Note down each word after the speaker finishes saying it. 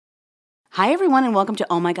Hi, everyone, and welcome to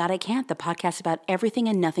Oh My God, I Can't, the podcast about everything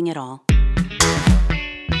and nothing at all.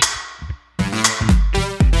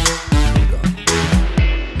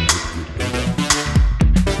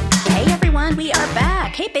 Hey, everyone, we are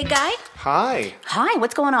back. Hey, big guy. Hi. Hi,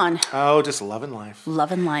 what's going on? Oh, just loving life.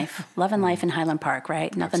 Loving life. Loving life in Highland Park,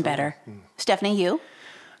 right? Nothing better. Stephanie, you?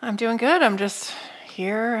 I'm doing good. I'm just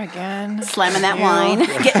here again. Slamming that wine.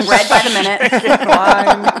 Getting red by the minute.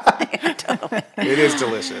 Wine. Totally. It is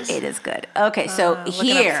delicious. It is good. Okay, so Looking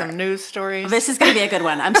here. up some news stories. This is going to be a good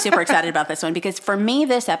one. I'm super excited about this one because for me,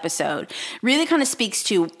 this episode really kind of speaks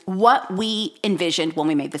to what we envisioned when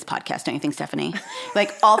we made this podcast. Don't you think, Stephanie?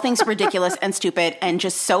 Like all things ridiculous and stupid and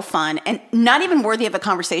just so fun and not even worthy of a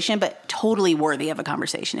conversation, but totally worthy of a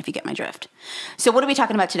conversation, if you get my drift. So what are we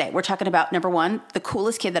talking about today? We're talking about, number one, the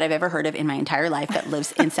coolest kid that I've ever heard of in my entire life that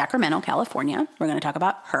lives in Sacramento, California. We're going to talk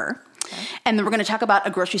about her. Okay. And then we're going to talk about a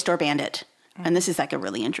grocery store bandit. And this is like a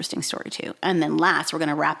really interesting story, too. And then last, we're going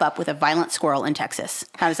to wrap up with a violent squirrel in Texas.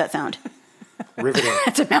 How does that sound? Riveting.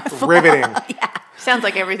 That's a mouthful. Riveting. Yeah. Sounds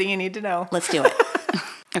like everything you need to know. Let's do it.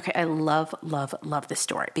 Okay, I love this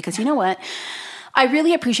story. Because you know what? I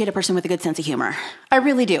really appreciate a person with a good sense of humor. I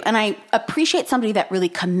really do. And I appreciate somebody that really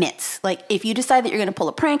commits. Like, if you decide that you're going to pull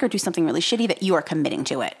a prank or do something really shitty, that you are committing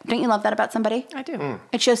to it. Don't you love that about somebody? I do.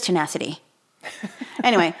 It shows tenacity.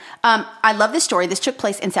 Anyway, I love this story. This took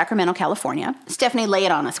place in Sacramento, California. Stephanie, lay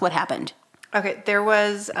it on us. What happened? Okay, there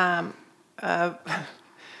was a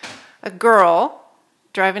girl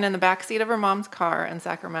driving in the backseat of her mom's car in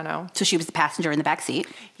Sacramento. So she was the passenger in the back seat.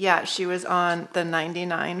 Yeah, she was on the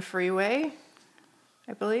 99 freeway,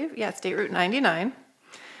 I believe. Yeah, State Route 99.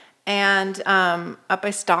 And up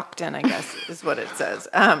by Stockton, I guess, is what it says.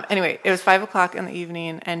 Anyway, it was 5 o'clock in the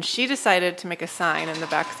evening, and she decided to make a sign in the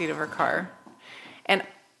backseat of her car. And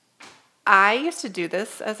I used to do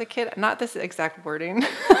this as a kid. Not this exact wording.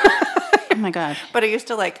 Oh, my God. But I used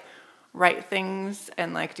to, like, write things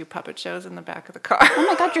and, like, do puppet shows in the back of the car. Oh,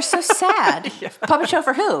 my God, you're so sad. Yeah. Puppet show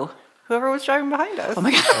for who? Whoever was driving behind us. Oh,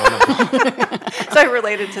 my God. So I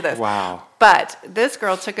related to this. Wow. But this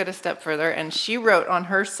girl took it a step further, and she wrote on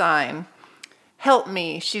her sign, "Help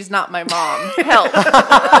me, she's not my mom. Help."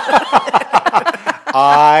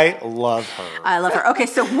 I love her. I love her. Okay,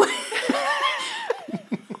 so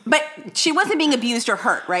but she wasn't being abused or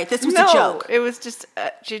hurt, right? This was a joke. It was just,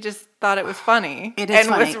 she just thought it was funny. It is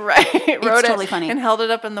funny. And wrote totally it funny. and held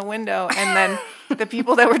it up in the window, and then the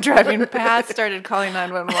people that were driving past started calling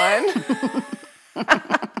 911.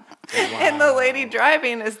 Wow. And the lady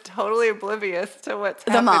driving is totally oblivious to what's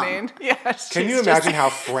happening. Mom. Yeah. Can you imagine how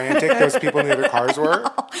frantic those people in the other cars were?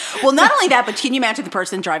 Well, not only that, but can you imagine the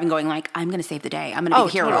person driving going like, I'm going to save the day. I'm going to be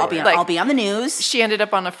the hero. Totally. I'll be on the news. She ended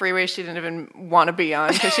up on a freeway she didn't even want to be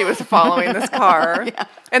on because she was following this car. Yeah.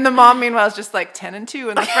 And the mom, meanwhile, is just like 10 and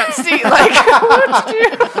 2 in the front seat. Like, what did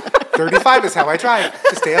you do? 35 is how I drive.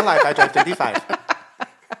 To stay alive, I drive 35.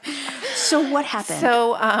 So what happened?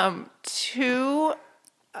 So two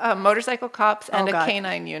motorcycle cops and a God.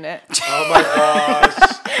 canine unit Oh my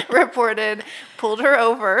gosh. reported, pulled her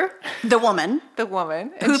over, the woman.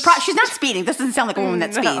 and She's not speeding. This doesn't sound like a woman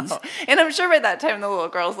that speeds. And I'm sure by that time the little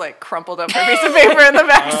girl's like crumpled up her piece of paper in the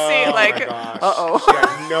back seat, Oh like, my gosh. uh-oh. She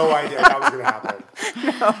had no idea that was going to happen.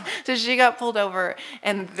 No. So she got pulled over,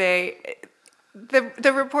 and the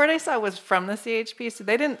report I saw was from the CHP, so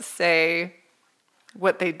they didn't say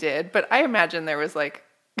what they did, but I imagine there was like...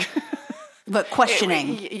 But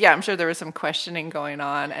questioning. Yeah, I'm sure there was some questioning going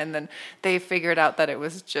on, and then they figured out that it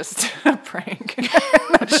was just a prank.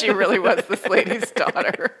 That she really was this lady's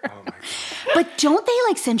daughter. Oh my God. But don't they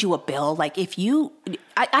like send you a bill? Like if you,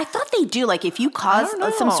 I thought they do. Like if you cause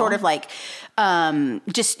some sort of like,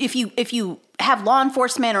 just if you have law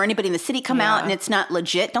enforcement or anybody in the city come out and it's not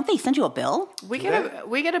legit, don't they send you a bill? We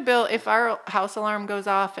get a bill if our house alarm goes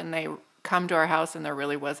off and they come to our house and there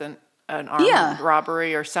really wasn't an armed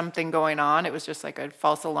robbery or something going on. It was just like a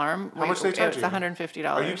false alarm. How much do they charge you? It was $150.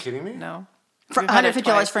 Are you kidding me? No. For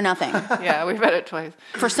 $150 for nothing. Yeah, we've had it twice.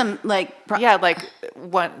 For some like...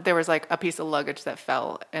 There was like a piece of luggage that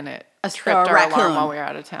fell and it tripped our raccoon. alarm while we were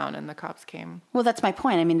out of town and the cops came. Well, that's my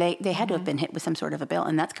point. I mean, they had to have been hit with some sort of a bill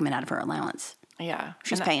and that's coming out of her allowance. Yeah.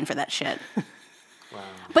 She's paying for that shit. Wow.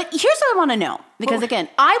 But here's what I want to know. Because again,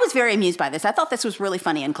 I was very amused by this. I thought this was really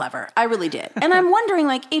funny and clever. I really did. And I'm wondering,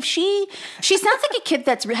 like, if she sounds like a kid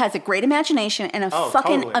that has a great imagination and a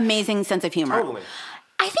fucking amazing sense of humor. Totally.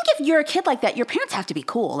 I think if you're a kid like that, your parents have to be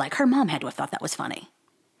cool. Like, her mom had to have thought that was funny.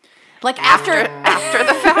 Like, after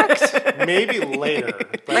the fact? Maybe later.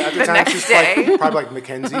 But Like at the the time, next she's day? probably like,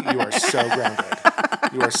 Mackenzie, you are so grounded.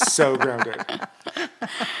 You are so grounded.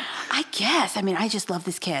 I I guess. I mean, I just love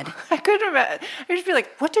this kid. I couldn't imagine. I'd just be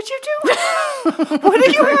like, what did you do? What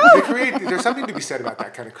did you have? There's something to be said about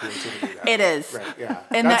that kind of creativity. Though. It is. Right, yeah.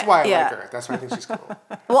 And that's that- why I yeah. like her. That's why I think she's cool.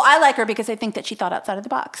 Well, I like her because I think that she thought outside of the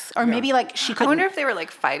box. Or maybe like she I couldn't. wonder if they were like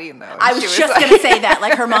fighting though. I was just going to say that.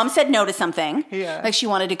 Like her mom said no to something. Yeah. Like she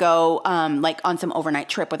wanted to go like on some overnight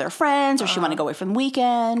trip with her friends or she wanted to go away for the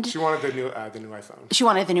weekend. She wanted the new iPhone. She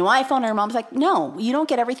wanted the new iPhone and her mom's like, no, you don't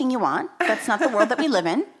get everything you want. That's not the world that we live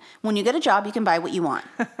in. When you get a job, you can buy what you want.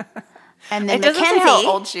 And then It doesn't say Mackenzie,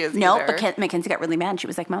 how old she is no, either. but Mackenzie got really mad. She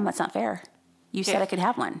was like, Mom, that's not fair. You said Yeah. I could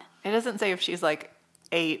have one. It doesn't say if she's like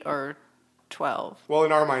 8 or 12. Well,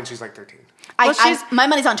 in our mind, she's like 13. My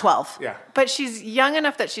money's on 12. Yeah. But she's young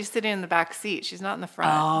enough that she's sitting in the back seat. She's not in the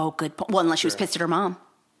front. Oh, good point. Well, unless she was pissed at her mom.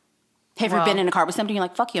 Have you ever been in a car with somebody and you're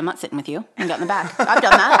like, fuck you, I'm not sitting with you, and got in the back? I've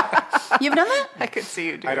done that. You ever done that? I could see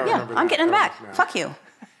you do I don't Yeah, remember I'm that. getting in the Oh, back. no. Fuck you.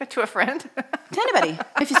 to a friend. To anybody.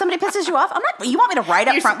 If somebody pisses you off, I'm not. You want me to ride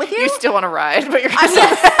up front with you? You still want to ride, but you're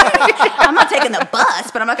I'm not taking the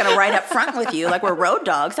bus, but I'm not going to ride up front with you like we're road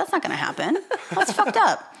dogs. That's not going to happen. That's fucked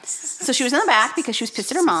up. So she was in the back because she was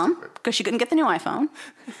pissed at her mom because she couldn't get the new iPhone.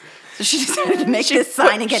 So she decided to make this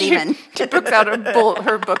sign and get even. She books out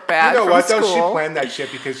her book bag. You know from what, though? She school. planned that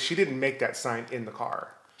shit because she didn't make that sign in the car.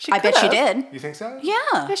 She I bet she could've. did. You think so? Yeah.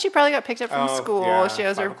 Yeah, she probably got picked up from Oh, school. yeah, She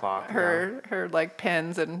has 5 o'clock, her like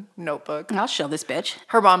pens and notebook. I'll show this bitch.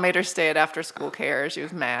 Her mom made her stay at after school care. She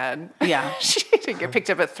was mad. Yeah. She didn't get picked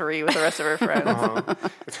up at 3 with the rest of her friends.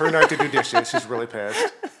 It's her night to do dishes. She's really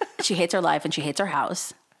pissed. She hates her life and she hates her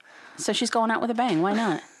house. So she's going out with a bang. Why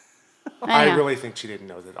not? I Anyhow. really think she didn't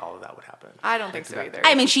know that all of that would happen. I don't think so either.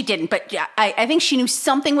 I mean, she didn't, but yeah, I think she knew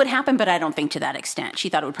something would happen, but I don't think to that extent. She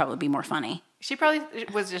thought it would probably be more funny. She probably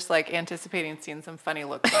was just like anticipating seeing some funny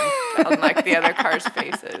looks on like the other cars'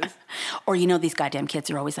 faces. Or, these goddamn kids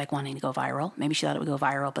are always like wanting to go viral. Maybe she thought it would go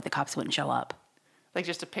viral, but the cops wouldn't show up. Like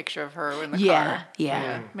just a picture of her in the Yeah, car.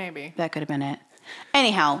 yeah. Maybe. That could have been it.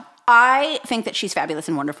 Anyhow, I think that she's fabulous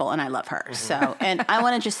and wonderful, and I love her. So, and I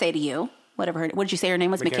want to just say to you, what did you say her name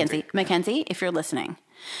was? Mackenzie. Mackenzie, if you're listening,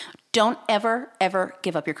 don't ever, ever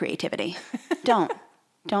give up your creativity.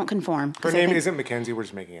 Don't conform. Her 'cause I name think isn't Mackenzie. We're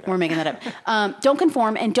just making it we're up. making that up. Don't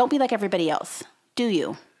conform and don't be like everybody else. Do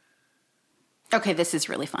you? Okay, this is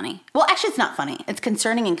really funny. Well, actually, it's not funny. It's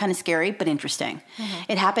concerning and kind of scary, but interesting.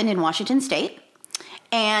 It happened in Washington State,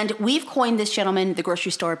 and we've coined this gentleman the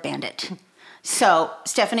grocery store bandit. So,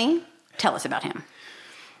 Stephanie, tell us about him.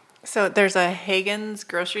 So there's a Hagen's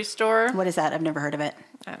grocery store. What is that? I've never heard of it.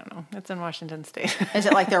 I don't know. It's in Washington State. Is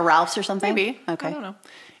it like their Ralph's or something? Maybe. Okay. I don't know.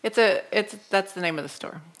 That's the name of the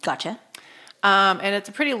store. Gotcha. And it's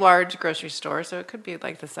a pretty large grocery store, so it could be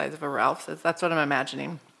like the size of a Ralph's. That's what I'm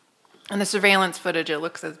imagining. And the surveillance footage, it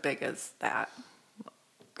looks as big as that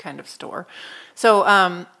kind of store.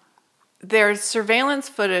 So there's surveillance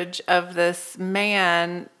footage of this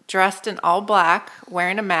man dressed in all black,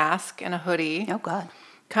 wearing a mask and a hoodie, Oh, God.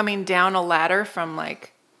 coming down a ladder from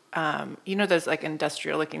like, those like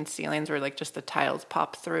industrial looking ceilings where like just the tiles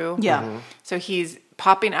pop through. Yeah. Mm-hmm. So he's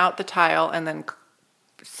popping out the tile and then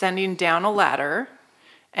sending down a ladder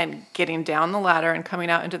and getting down the ladder and coming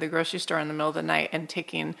out into the grocery store in the middle of the night and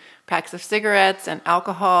taking packs of cigarettes and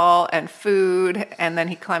alcohol and food. And then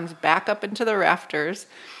he climbs back up into the rafters.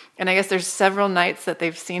 And I guess there's several nights that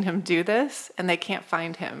they've seen him do this and they can't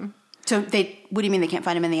find him. So what do you mean they can't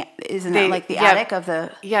find him in isn't that like the yeah. attic of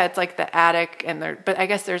the... Yeah, it's like the attic but I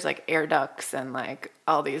guess there's like air ducts and like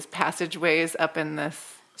all these passageways up in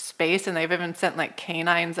this space, and they've even sent like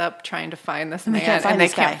canines up trying to find this man, can't find and they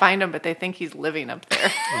this guy. can't find him, but they think he's living up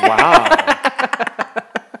there. Wow.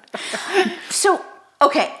 So,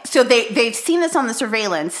 okay, so they've seen this on the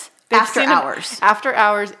surveillance after They've seen him hours. after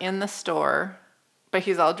hours in the store, but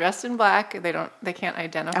he's all dressed in black. They can't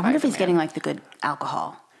identify. I wonder if the he's man. getting like the good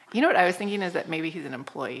alcohol. You know what I was thinking is that maybe he's an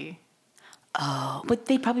employee. Oh, but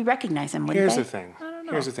they'd probably recognize him, wouldn't Here's they? the thing.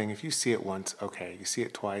 Here's the thing. If you see it once, okay. You see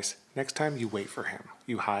it twice. Next time, you wait for him.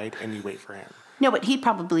 You hide and you wait for him. No, but he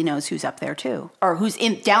probably knows who's up there too, or who's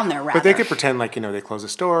down there rather. But they could pretend like, they close the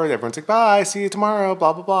store. Everyone's like, bye, see you tomorrow,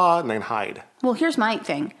 blah, blah, blah. And then hide. Well, here's my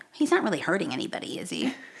thing. He's not really hurting anybody, is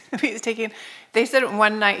he? They said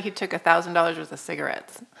one night he took $1,000 worth of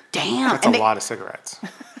cigarettes. Damn. That's a lot of cigarettes.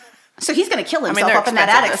 So he's going to kill himself they're up in that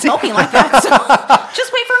expensive. attic smoking like that. So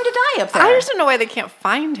just wait for him to die up there. I just don't know why they can't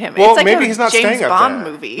find him. Well, it's like maybe a he's not James staying up Bond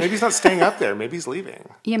there. movie. Maybe he's not staying up there. Maybe he's leaving.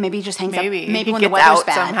 Yeah, maybe he just hangs Maybe up. Maybe he when the gets weather's out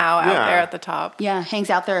bad. somehow out Yeah. there at the top. Yeah, hangs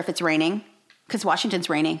out there if it's raining, because Washington's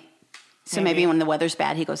raining. So maybe when the weather's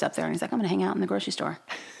bad, he goes up there and he's like, I'm going to hang out in the grocery store.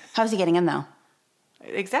 How's he getting in, though?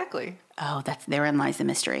 Exactly. Oh, therein lies the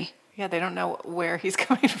mystery. Yeah, they don't know where he's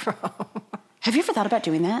coming from. Have you ever thought about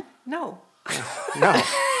doing that? No. No,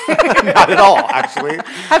 not at all, actually.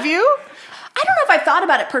 Have you? I don't know if I've thought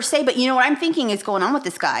about it per se, but you know what I'm thinking is going on with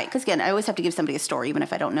this guy. Because again, I always have to give somebody a story, even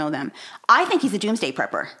if I don't know them. I think he's a doomsday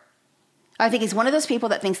prepper. I think he's one of those people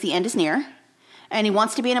that thinks the end is near, and he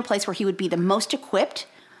wants to be in a place where he would be the most equipped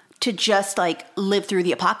to just like live through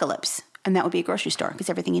the apocalypse. And that would be a grocery store because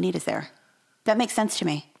everything you need is there. That makes sense to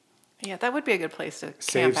me. Yeah, that would be a good place to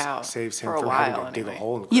camp out Saves him for a from while. having to dig a Anyway.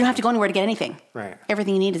 hole in the You don't ground. have to go anywhere to get anything. Right.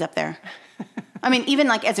 Everything you need is up there. I mean, even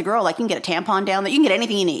like as a girl, like you can get a tampon down there. You can get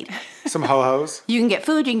anything you need. Some ho-hos. You can get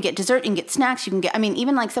food, you can get dessert, you can get snacks, you can get, I mean,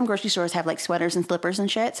 even like some grocery stores have like sweaters and slippers and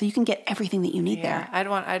shit. So you can get everything that you need Yeah,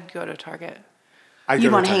 there. I'd go to Target. I'd You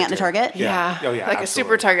go wanna to hang out in a too. Target? Yeah. Oh, yeah. Like absolutely. a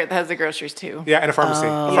super Target that has the groceries too. Yeah, and a pharmacy. A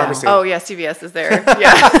pharmacy. Oh yeah, CVS is there.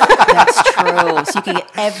 Yeah. That's true. So you can get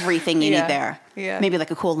everything you Yeah. need there. Yeah. Maybe like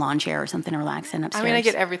a cool lawn chair or something to relax in upstairs. I mean, I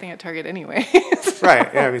get everything at Target anyway. Right.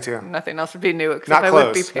 Yeah, me too. Nothing else would be new except Not I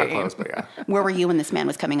would be close. Not paying. close, but yeah. Where were you when this man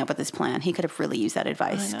was coming up with this plan? He could have really used that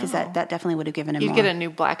advice because that definitely would have given him You'd more. get a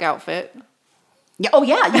new black outfit Yeah. Oh,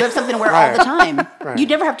 yeah. You have something to wear all the time. Right. You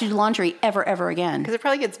never have to do laundry ever again. because it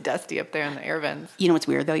probably gets dusty up there in the air vents. You know what's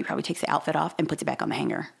weird, though? He probably takes the outfit off and puts it back on the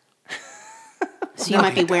hanger. So you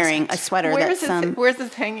might be wearing a sweater that's Where's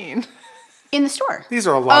his hanging? in the store. These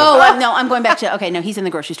are a lot Oh, of... no, I'm going back to, okay, no, he's in the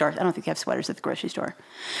grocery store. I don't think they have sweaters at the grocery store.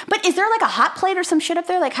 But is there like a hot plate or some shit up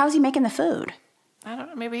there? Like, how's he making the food? I don't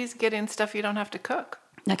know. Maybe he's getting stuff you don't have to cook.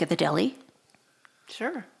 Like at the deli?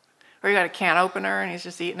 Sure. Or you got a can opener and he's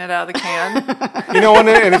just eating it out of the can. You know, and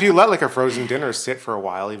if you let like a frozen dinner sit for a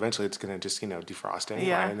while, eventually it's going to just, defrost anyway.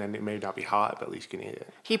 Yeah. And then it may not be hot, but at least you can eat it.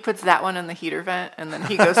 He puts that one in the heater vent and then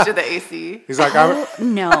he goes to the AC. He's like, Who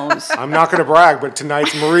knows? I'm not going to brag, but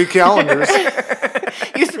tonight's Marie Callender's.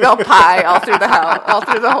 You smell pie all through the house, all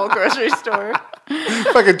through the whole grocery store.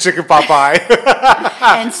 Fucking chicken pot pie.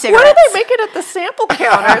 And cigarettes. What do they make it at the sample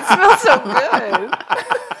counter? It smells so good.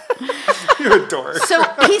 You're a dork. So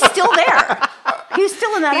he's still there. He's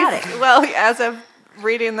still in that attic. Well, as of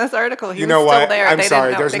reading this article, he You was know still what? there. I'm They sorry.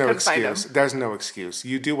 didn't know. There's They no couldn't find him. excuse. There's no excuse.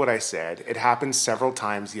 You do what I said. It happens several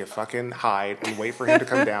times. You fucking hide and wait for him to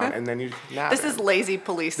come down, and then you nab This him. is lazy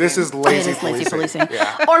policing. This is It lazy is lazy policing.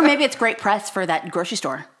 Yeah. Or maybe it's great press for that grocery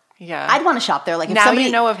store. Yeah. I'd want to shop there. Like if Now somebody,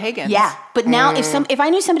 you know of Higgins. Yeah, but now if I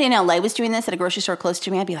knew somebody in LA was doing this at a grocery store close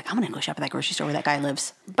to me, I'd be like, I'm gonna go shop at that grocery store where that guy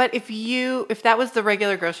lives. But if that was the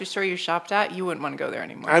regular grocery store you shopped at, you wouldn't want to go there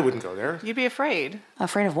anymore. I wouldn't go there. You'd be afraid.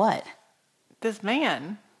 Afraid of what? This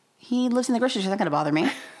man. He lives in the grocery store. It's not gonna bother me.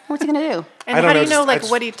 What's he gonna do? And I don't how do know, you know just- I like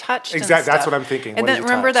just- what he touched? Exact- And that's stuff? what I'm thinking. And What then he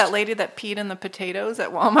remember that touched. lady that peed in the potatoes at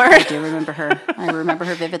I Walmart? do remember her. I remember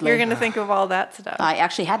her vividly. You're gonna think of all that stuff. I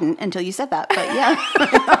actually hadn't until you said that, but yeah.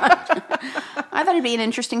 I thought it'd be an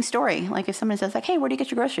interesting story. Like if someone says like, hey, where do you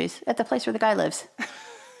get your groceries? At the place where the guy lives.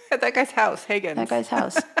 At that guy's house, Higgins. That guy's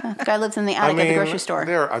house. The guy lives in the I attic mean, at the grocery store.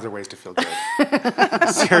 there are other ways to feel good.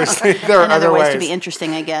 Seriously, there are And other other ways to be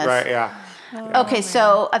interesting, I guess. Right, yeah. Okay,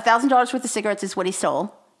 so $1,000 worth of cigarettes is what he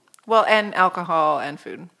stole. Well, and alcohol and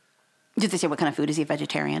food. Did they say what kind of food? Is he a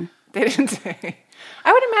vegetarian? They didn't say.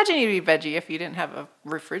 I would imagine you'd be veggie if you didn't have a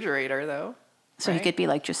refrigerator, though. So he Right. could be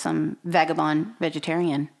like just some vagabond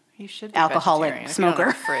vegetarian. You should be Alcoholic vegetarian if you don't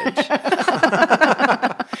smoker. have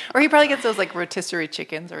a fridge. Or he probably gets those like rotisserie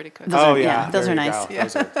chickens already cooked. Those Oh are- yeah, yeah, those there are you nice. go. Yeah.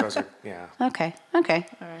 Those are yeah. Okay.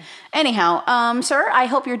 Anyhow, sir, I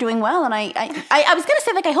hope you're doing well. And I was going to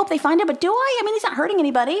say, like, I hope they find him, but do I? I mean, he's not hurting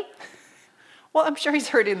anybody. Well, I'm sure he's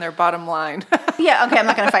hurting their bottom line. Yeah, okay, I'm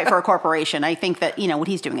not going to fight for a corporation. I think that, what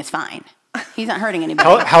he's doing is fine. He's not hurting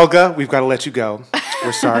anybody. Helga, we've got to let you go.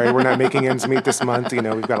 We're sorry, we're not making ends meet this month.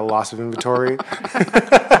 We've got a loss of inventory.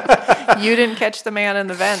 You didn't catch the man in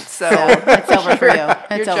the vent, so So it's over for you. your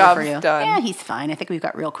It's over job's for you. done. Yeah, he's fine. I think we've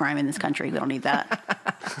got real crime in this country. We don't need that.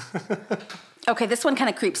 Okay, this one kind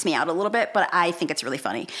of creeps me out a little bit, but I think it's really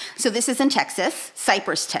funny. So this is in Texas,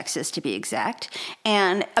 Cypress, Texas, to be exact.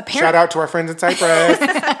 And apparently, Shout out to our friends in Cyprus.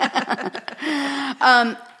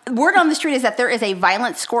 word on the street is that there is a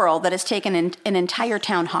violent squirrel that has taken an entire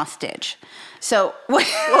town hostage. So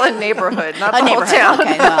Well, a neighborhood, not the a whole neighborhood. town.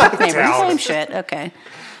 Okay, well, neighborhood, Town. same shit. Okay.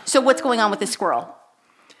 So what's going on with this squirrel?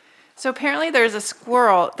 So apparently there's a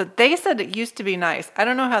squirrel that they said it used to be nice. I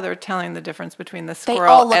don't know how they're telling the difference between the They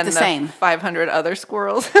squirrel all look and the same. 500 other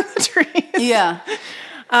squirrels in the trees. Yeah.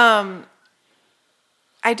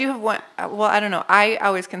 I do have one. Well, I don't know. I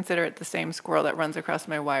always consider it the same squirrel that runs across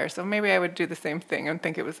my wire. So maybe I would do the same thing and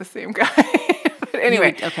think it was the same guy. But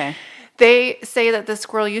anyway, Okay. they say that the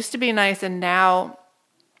squirrel used to be nice and now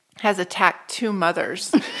has attacked 2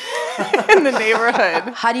 mothers in the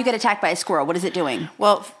neighborhood. How do you get attacked by a squirrel? What is it doing?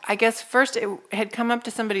 Well, I guess first it had come up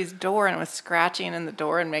to somebody's door and it was scratching in the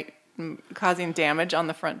door and causing damage on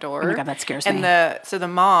the front door. Oh my God, that scares and me. So the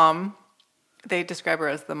mom, they describe her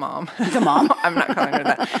as the mom. The mom? I'm not calling her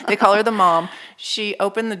that. They call her the mom. She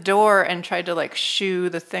opened the door and tried to like shoo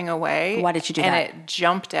the thing away. Why did she do and that? And it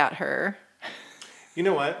jumped at her. You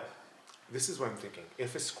know what? This is what I'm thinking.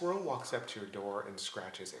 If a squirrel walks up to your door and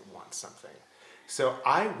scratches, it wants something. So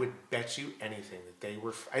I would bet you anything that they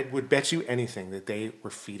were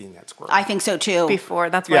feeding that squirrel. I think so too. Before.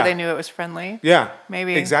 That's why they knew it was friendly. Yeah.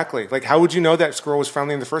 Maybe. Exactly. Like, how would you know that squirrel was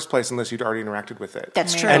friendly in the first place unless you'd already interacted with it?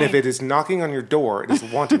 That's true. And if it is knocking on your door, it is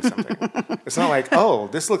wanting something. It's not like, oh,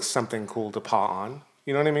 this looks something cool to paw on.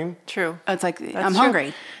 You know what I mean? True. It's like, That's I'm true.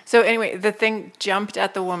 hungry. So anyway, the thing jumped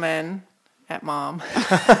at the woman, at mom,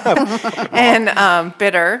 and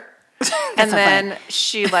bit her. And then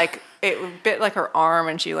she like, it bit like her arm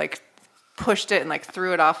and she like pushed it and like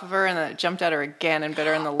threw it off of her and then it jumped at her again and bit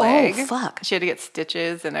her in the leg. Oh, fuck. She had to get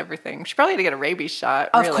stitches and everything. She probably had to get a rabies shot.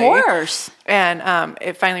 Of really. course. And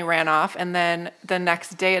it finally ran off. And then the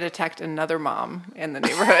next day it attacked another mom in the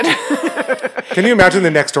neighborhood. Can you imagine the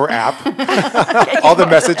Nextdoor app? All the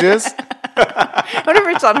messages? Whatever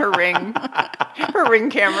it's on her ring. Her ring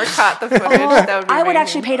camera caught the footage. That would be I would amazing.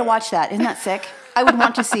 actually pay to watch that. Isn't that sick? I would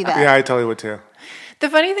want to see that. Yeah, I totally would too. The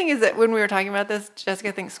funny thing is that when we were talking about this,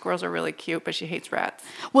 Jessica thinks squirrels are really cute, but she hates rats.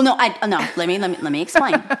 Well, no, let me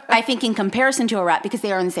explain. I think in comparison to a rat, because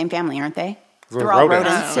they are in the same family, aren't they? They're all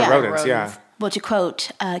rodents. They're Yeah. rodents, yeah. Well, to quote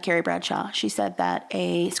Carrie Bradshaw, she said that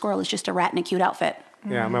a squirrel is just a rat in a cute outfit.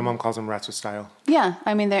 Yeah, my mom calls them rats with style. Yeah,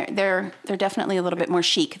 I mean they're definitely a little bit more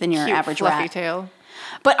chic than your Cute, average fluffy rat. tail.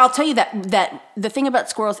 But I'll tell you that the thing about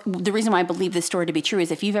squirrels, the reason why I believe this story to be true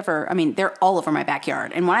is if you've ever, I mean, they're all over my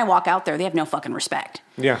backyard, and when I walk out there, they have no fucking respect.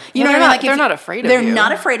 Yeah. You know Well, what I mean? they're not afraid of They're you.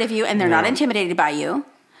 not afraid of you, and they're not intimidated by you.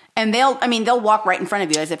 And they'll walk right in front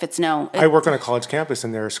of you as if it's no. I work on a college campus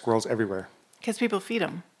and there are squirrels everywhere. Because people feed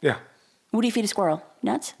them. Yeah. What do you feed a squirrel?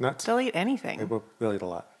 Nuts? Nuts. They'll eat anything. They'll eat a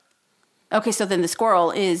lot. Okay, so then the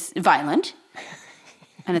squirrel is violent,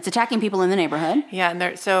 and it's attacking people in the neighborhood. Yeah,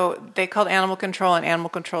 and so they called animal control, and animal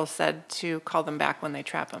control said to call them back when they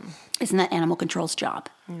trap them. Isn't that animal control's job?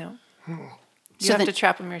 No. So You have then- to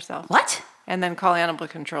trap them yourself. What? And then call animal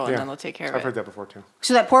control, and then they'll take care of I've it. heard that before too.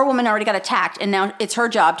 So that poor woman already got attacked, and now it's her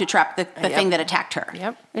job to trap the thing that attacked her.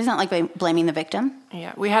 Yep. Isn't that like blaming the victim?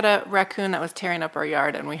 Yeah, we had a raccoon that was tearing up our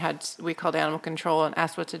yard, and we called animal control and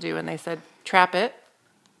asked what to do, and they said, trap it,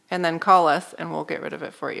 and then call us, and we'll get rid of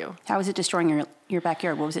it for you. How was it destroying your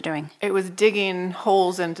backyard? What was it doing? It was digging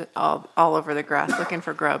holes into all over the grass, looking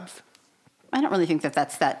for grubs. I don't really think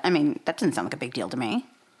that's that. I mean, that doesn't sound like a big deal to me.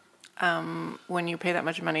 When you pay that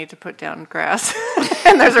much money to put down grass,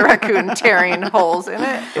 and there's a raccoon tearing holes in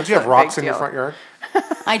it. Don't you have rocks in your front yard?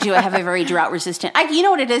 I do. I have a very drought resistant. You know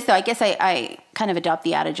what it is, though? I guess I kind of adopt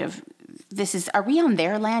the adage of are we on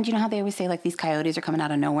their land? You know how they always say, like, these coyotes are coming out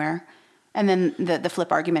of nowhere? And then the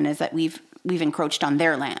flip argument is that we've encroached on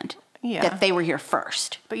their land. Yeah. That they were here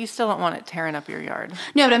first. But you still don't want it tearing up your yard.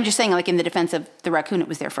 No, but I'm just saying, like, in the defense of the raccoon, it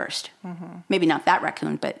was there first. Mm-hmm. Maybe not that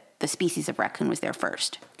raccoon, but the species of raccoon was there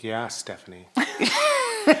first. Yeah, Stephanie.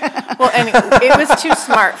 Well, and it was too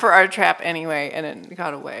smart for our trap anyway, and it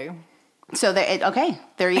got away. So, okay,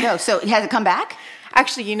 there you go. So, has it come back?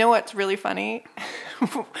 Actually, you know what's really funny?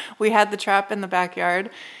 We had the trap in the backyard,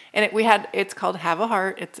 and it's called Have a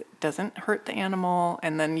Heart. It doesn't hurt the animal,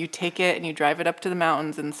 and then you take it and you drive it up to the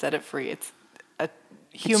mountains and set it free. It's a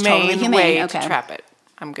humane way to trap it.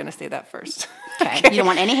 I'm going to say that first. Okay. You don't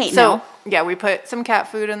want any hate So, mail. yeah, we put some cat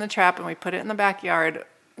food in the trap, and we put it in the backyard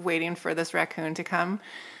waiting for this raccoon to come.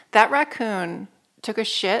 That raccoon took a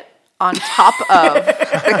shit on top of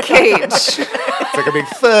the cage. It's like a big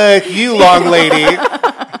fuck you, long lady.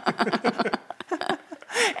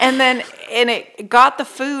 And it got the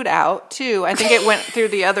food out too. I think it went through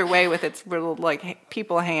the other way with its little like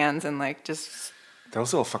people hands and like just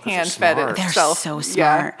Those little fuckers hand are fed smart. itself. so Yeah,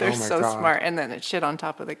 smart. they're Oh my so God. smart. And then it shit on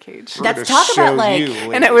top of the cage. We're That's gonna talk about, show like-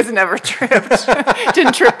 you And it was never tripped.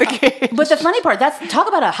 Didn't trip the cage. But the funny part, talk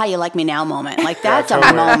about a how you like me now moment. Like, that's a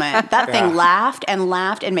totally. moment. That Yeah. thing laughed and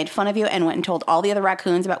made fun of you and went and told all the other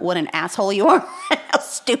raccoons about what an asshole you are and how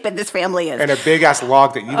stupid this family is. and a big ass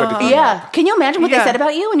log that you had to clean Yeah. up. Can you imagine what they Yeah. said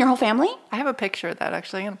about you and your whole family? I have a picture of that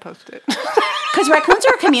actually. I'm going to post it. Because raccoons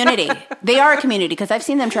are a community. They are a community because I've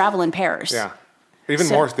seen them travel in pairs. Yeah. Even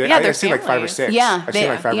So- more. Yeah, I've they're seen like 5 or families. 6. Yeah. I've seen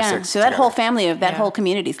like 5 or 6. So that whole together. family of that Yeah. whole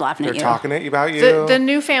community's laughing They're at you. talking about you. The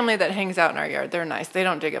new family that hangs out in our yard, they're nice. They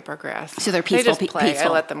don't dig up our grass. So they're They peaceful, just play.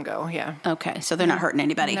 peaceful. I let them go. Yeah. Okay. So they're not hurting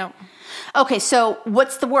anybody. Nope. Okay. So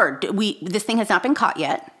what's the word? This thing has not been caught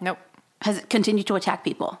yet. Nope. Has it continued to attack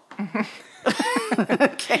people?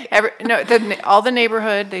 Okay. All the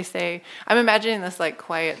neighborhood, they say, I'm imagining this like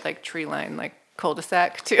quiet, like tree line, like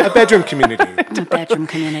cul-de-sac too. A bedroom community. A bedroom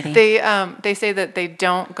community. They say that they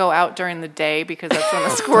don't go out during the day because that's when the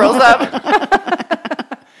squirrel's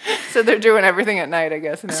up. So they're doing everything at night, I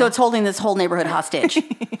guess. Now. So it's holding this whole neighborhood hostage,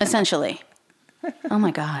 essentially. Oh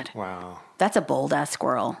my God. Wow. That's a bold ass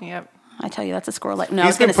squirrel. Yep. I tell you, that's a squirrel. No, I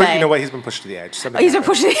was going to say. You know what? He's been pushed to the edge. He's been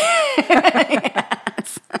pushed to the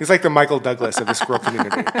Yes. He's like the Michael Douglas of the squirrel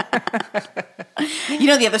community. You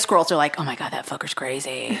know, the other squirrels are like, oh my God, that fucker's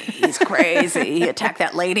crazy. He's crazy. He attacked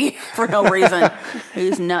that lady for no reason.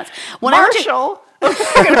 He's nuts. Marshall.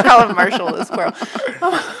 I'm going to call him Marshall, the squirrel.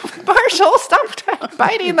 Oh, Marshall, stop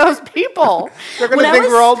biting those people. They're going to think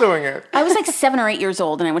we're all doing it. I was like 7 or 8 years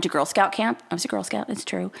old, and I went to Girl Scout camp. I was a Girl Scout, it's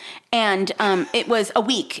true. And it was a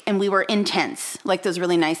week, and we were in tents, like those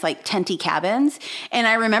really nice, like, tenty cabins. And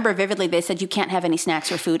I remember vividly, they said you can't have any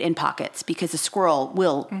snacks or food in pockets because a squirrel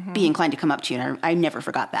will be inclined to come up to you. And I never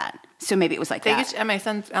forgot that. So maybe it was like that. At my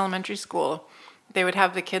son's elementary school, they would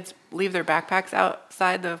have the kids leave their backpacks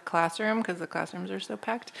outside the classroom because the classrooms are so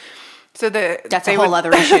packed. So that's a whole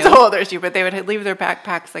other issue. That's a whole other issue. But they would leave their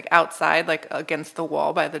backpacks like outside, like against the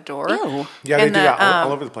wall by the door. Ew. Yeah, they do that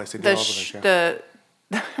all over the place. They do all over the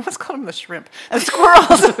let's call them the shrimp. The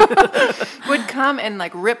squirrels would come and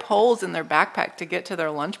like rip holes in their backpack to get to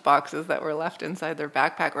their lunch boxes that were left inside their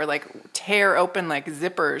backpack, or like tear open like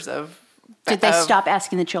zippers of. Did they stop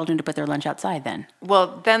asking the children to put their lunch outside then?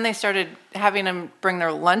 Well, then they started having them bring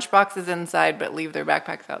their lunch boxes inside, but leave their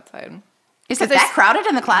backpacks outside. Is it that crowded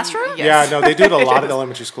in the classroom? Yes. Yeah, no, they do it a lot of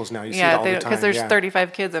elementary schools now. You see it all the time. Because there's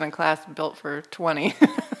 35 kids in a class built for 20.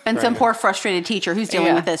 And some poor frustrated teacher who's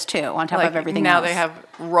dealing with this too, on top of everything now else. Now they have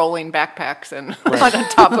rolling backpacks and on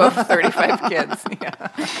top of 35 kids. Yeah.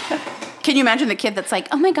 Can you imagine the kid that's like,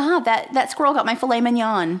 oh my God, that squirrel got my filet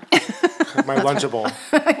mignon. My Lunchable.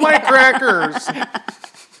 My crackers.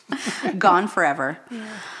 Gone forever. Yeah.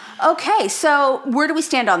 Okay, so where do we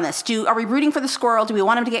stand on this? Are we rooting for the squirrel? Do we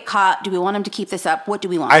want him to get caught? Do we want him to keep this up? What do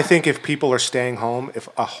we want? I think if people are staying home, if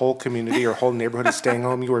a whole community or whole neighborhood is staying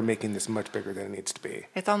home, you are making this much bigger than it needs to be.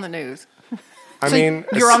 It's on the news. I mean,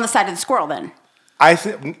 you're on the side of the squirrel then? I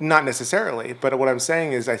think not necessarily, but what I'm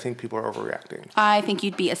saying is I think people are overreacting. I think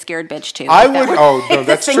you'd be a scared bitch too. I would. Oh no,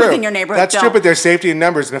 that's true. Within your neighborhood, that's true, but there's safety in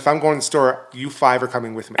numbers, and if I'm going to the store, you 5 are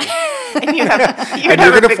coming with me, and you're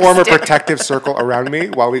going to form a protective circle around me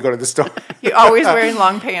while we go to the store. You're always wearing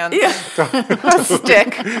long pants, a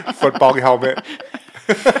stick, football helmet.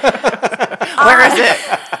 Where is it?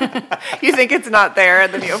 You think it's not there,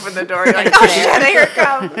 and then you open the door. You're like, oh shit, here it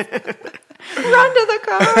comes. Run to the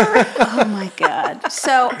car. Oh my God.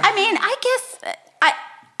 So, I mean, I guess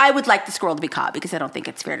I would like the squirrel to be caught because I don't think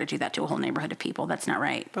it's fair to do that to a whole neighborhood of people. That's not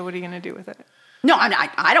right. But what are you going to do with it? No,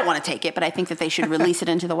 I don't want to take it, but I think that they should release it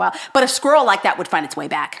into the wild. But a squirrel like that would find its way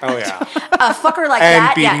back. Oh, yeah. A fucker like and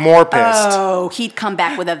that. And be more pissed. Oh, he'd come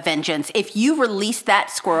back with a vengeance. If you release that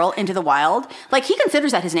squirrel into the wild, like he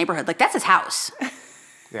considers that his neighborhood. Like that's his house.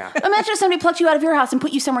 Yeah. Imagine if somebody plucked you out of your house and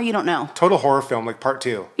put you somewhere you don't know. Total horror film, like part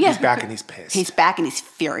 2. Yeah. He's back and he's pissed. He's back and he's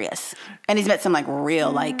furious. And he's met some like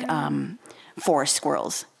real like forest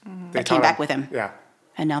squirrels that came back with him. Yeah.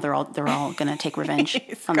 And now they're all going to take revenge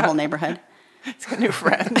on the whole neighborhood. He's got a new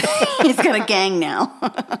friend. He's got a gang now.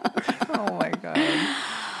 Oh my God.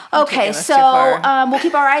 Okay, so we'll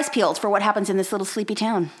keep our eyes peeled for what happens in this little sleepy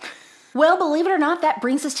town. Well, believe it or not, that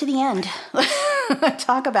brings us to the end.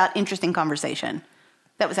 Talk about interesting conversation.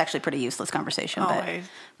 That was actually pretty useless conversation. Always.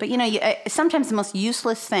 But you know, sometimes the most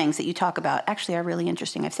useless things that you talk about actually are really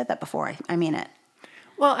interesting. I've said that before. I mean it.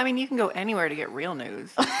 Well, I mean, you can go anywhere to get real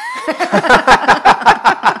news.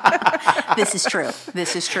 This is true.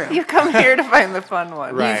 This is true. You come here to find the fun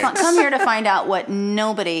one. Right. You come here to find out what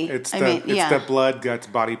nobody... It's the blood, guts,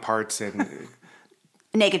 body parts, and...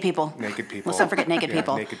 Naked people. Naked people. Let's not forget naked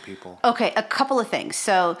people. Naked people. Okay, a couple of things.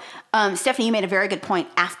 So, Stephanie, you made a very good point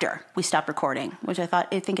after we stopped recording, which I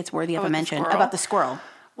think it's worthy of a mention, about the squirrel.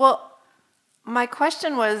 Well, my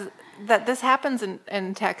question was that this happens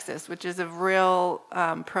in Texas, which is a real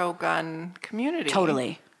pro-gun community.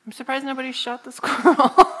 Totally. I'm surprised nobody shot the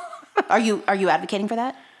squirrel. Are you advocating for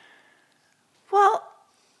that? Well,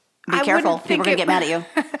 be careful. People are going to get mad at you.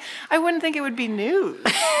 I wouldn't think it would be news.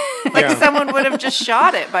 Someone would have just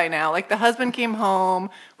shot it by now. Like the husband came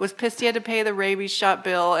home, was pissed he had to pay the rabies shot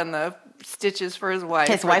bill and the stitches for his wife.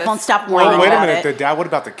 His wife won't stop whining wait a about minute. it. Dad, what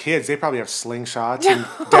about the kids? They probably have slingshots, and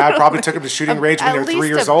Dad probably took them to shooting range when they were 3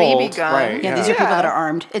 years old. BB gun. Right? Yeah, these are people that are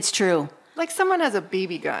armed. It's true. Like someone has a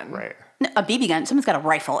BB gun. Right. No, a BB gun. Someone's got a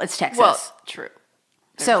rifle. It's Texas. Well, true.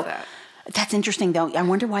 There's so, that. That's interesting, though. I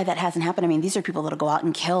wonder why that hasn't happened. I mean, these are people that'll go out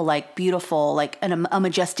and kill like beautiful, like a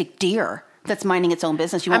majestic deer that's minding its own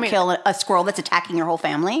business. You won't kill a squirrel that's attacking your whole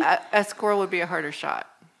family. A squirrel would be a harder shot.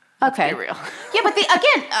 Okay. Let's be real. Yeah, but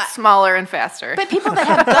again, smaller and faster. but people that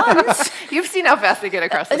have guns, You've seen how fast they get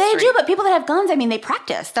across the street. they do. But people that have guns, I mean, they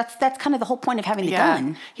practice. That's kind of the whole point of having the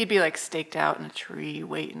gun. He'd be like staked out in a tree,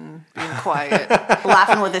 waiting, being quiet.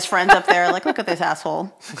 Laughing with his friends up there, like, look at this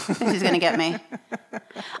asshole. He's going to get me.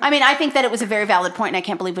 I mean, I think that it was a very valid point, and I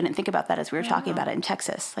can't believe we didn't think about that as we were talking about it in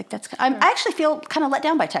Texas. Like, I actually feel kind of let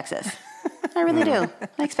down by Texas. I really do.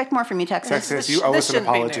 I expect more from you, Texas. Texas, you owe us an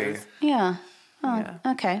shouldn't be apology. news. Yeah. Oh,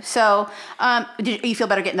 Yeah. okay. So, you feel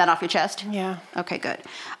better getting that off your chest? Yeah. Okay, good.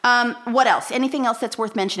 What else? Anything else that's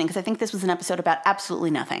worth mentioning? Because I think this was an episode about absolutely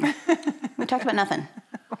nothing. We talked about nothing.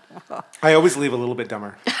 I always leave a little bit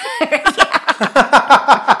dumber. You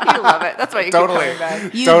love it. That's why you Totally. keep coming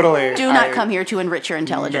back. You Totally. do not come here to enrich your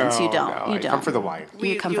intelligence. No, you don't. no, You I don't. come for the wine.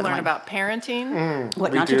 You come you for the learn wine. about parenting,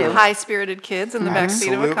 What we not do. to do. high-spirited kids in the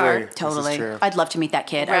backseat of a car, Absolutely. This is Totally. true. I'd love to meet that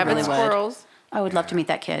kid. I rabbit really would. squirrels, I would love to meet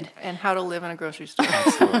that kid. and how to live in a grocery store.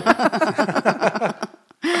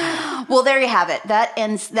 Well, there you have it. That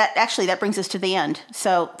brings us to the end.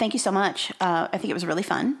 So thank you so much. I think it was really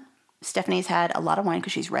fun. Stephanie's had a lot of wine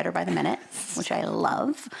because she's read her by the minute, which I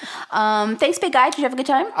love. Thanks, big guy. Did you have a good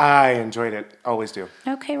time? I enjoyed it. Always do.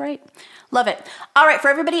 Okay, right. Love it. All right, for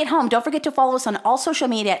everybody at home, don't forget to follow us on all social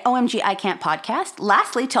media at OMG I Can't Podcast.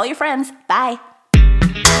 Lastly, tell your friends. Bye.